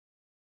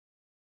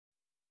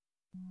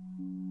You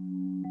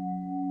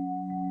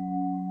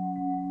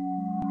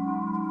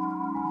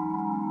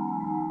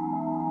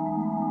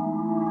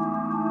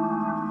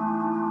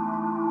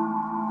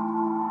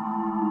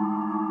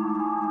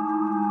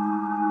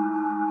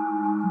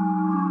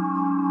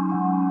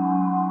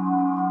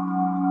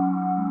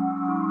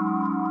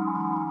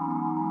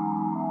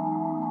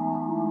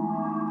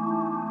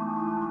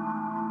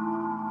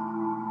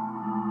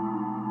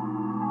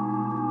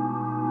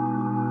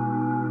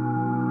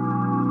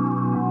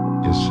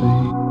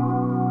see,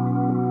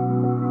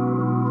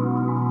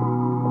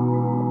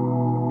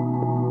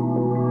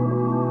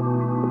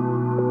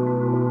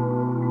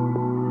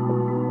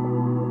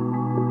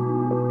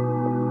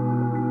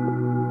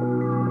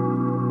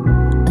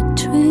 I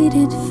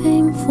traded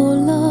fame for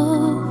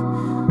love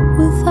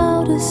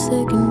without a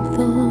second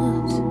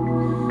thought.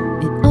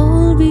 It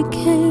all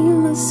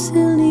became a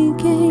silly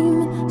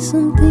game.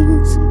 Some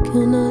things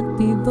cannot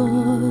be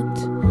bought.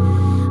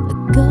 I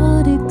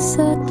got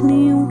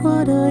exactly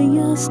what I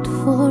asked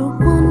for,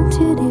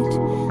 wanted it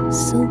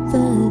so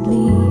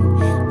badly.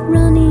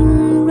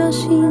 Running,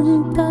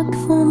 rushing back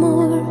for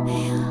more,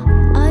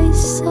 I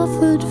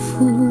suffered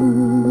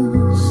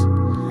fools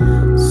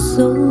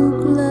so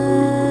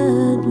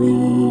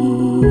gladly.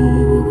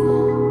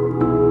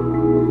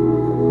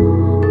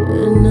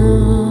 And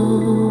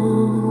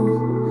now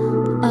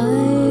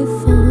I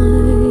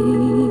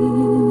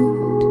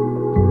find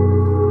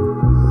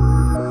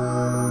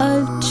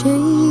I've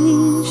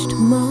changed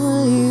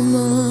my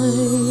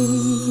mind.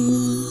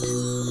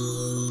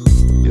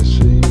 you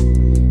see,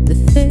 The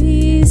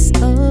face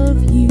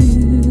of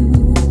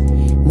you,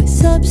 my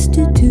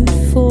substitute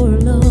for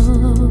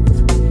love,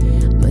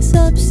 my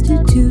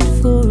substitute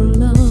for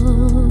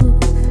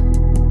love.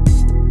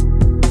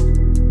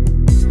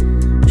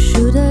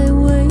 Should I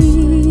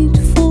wait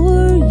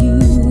for you,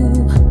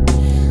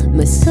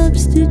 my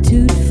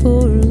substitute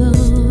for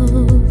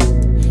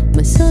love,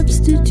 my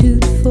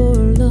substitute for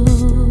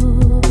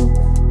love?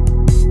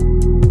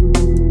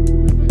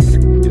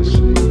 you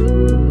see,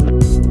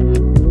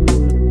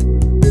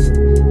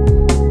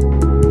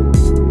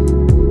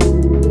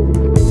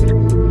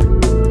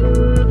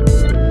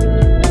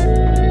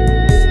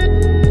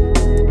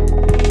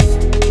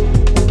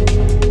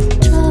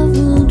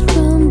 Traveled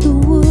round the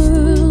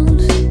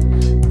world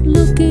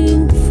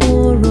looking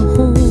for a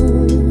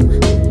home.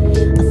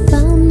 I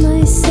found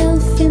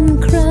myself in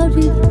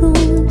crowded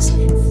rooms,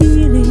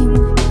 feeling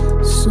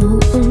so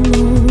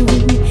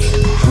alone.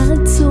 I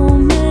had so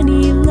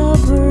many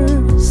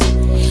lovers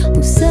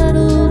who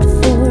settled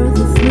for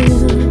the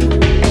thrill,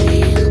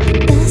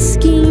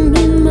 basking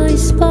in my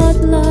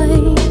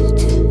spotlight.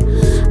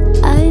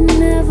 I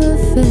never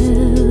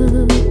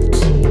felt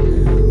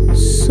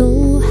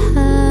so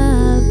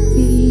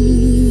happy.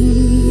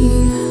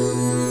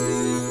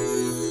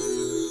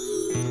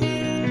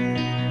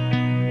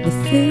 The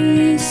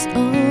face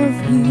of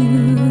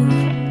you,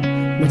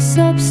 my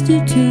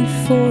substitute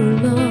for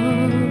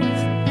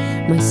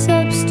love, my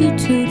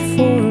substitute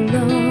for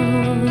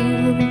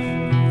love.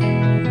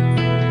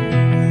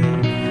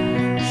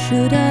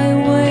 Should I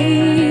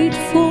wait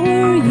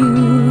for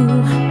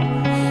you,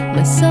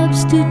 my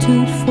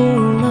substitute for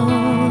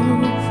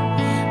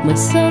love, my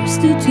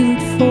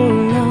substitute for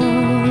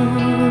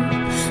love?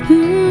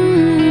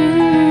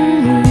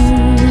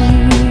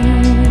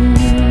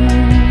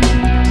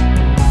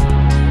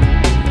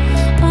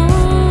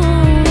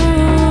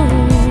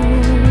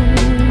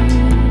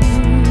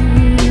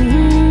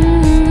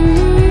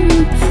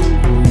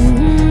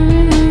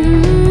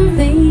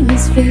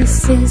 Famous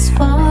faces,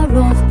 far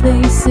off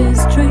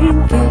places,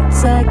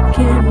 trinkets I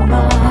can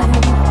buy.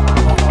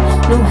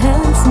 No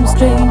handsome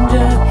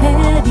stranger,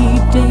 heady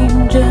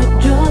danger,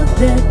 drug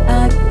that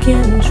I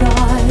can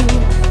try.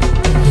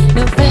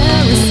 No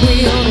Ferris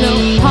wheel, no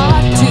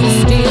heart to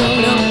steal,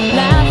 no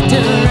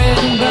laughter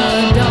in the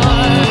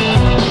dark.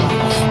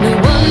 No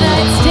one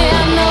night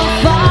stand, no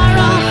far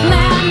off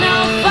land, no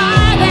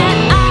fire that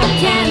I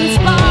can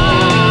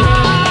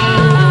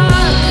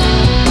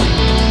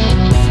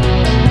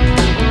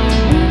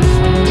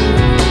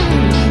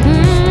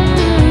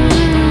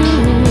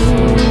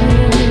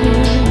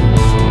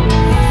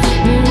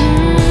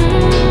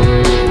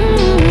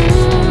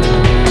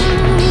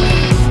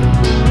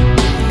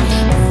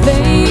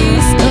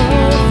face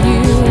of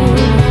you,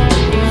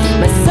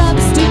 my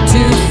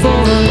substitute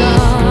for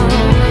love,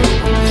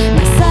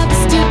 my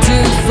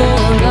substitute for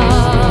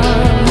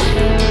love.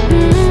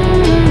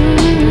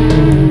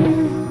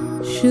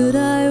 Should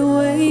I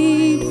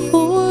wait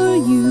for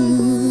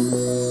you,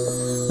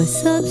 my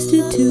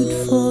substitute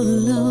for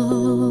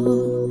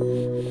love,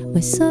 my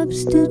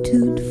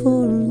substitute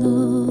for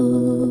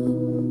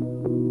love?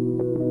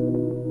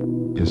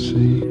 you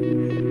see,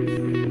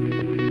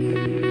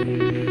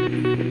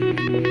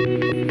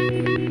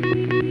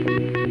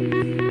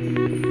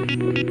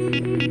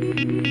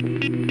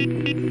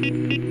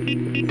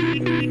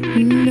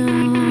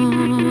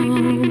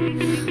 Now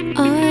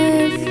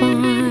I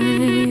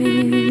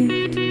find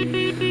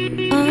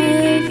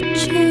I've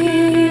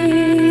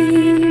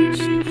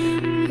changed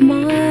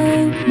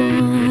my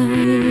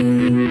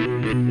mind.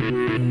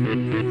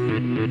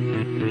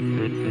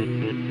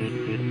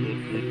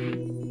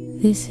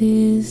 This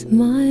is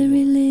my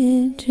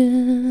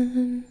religion.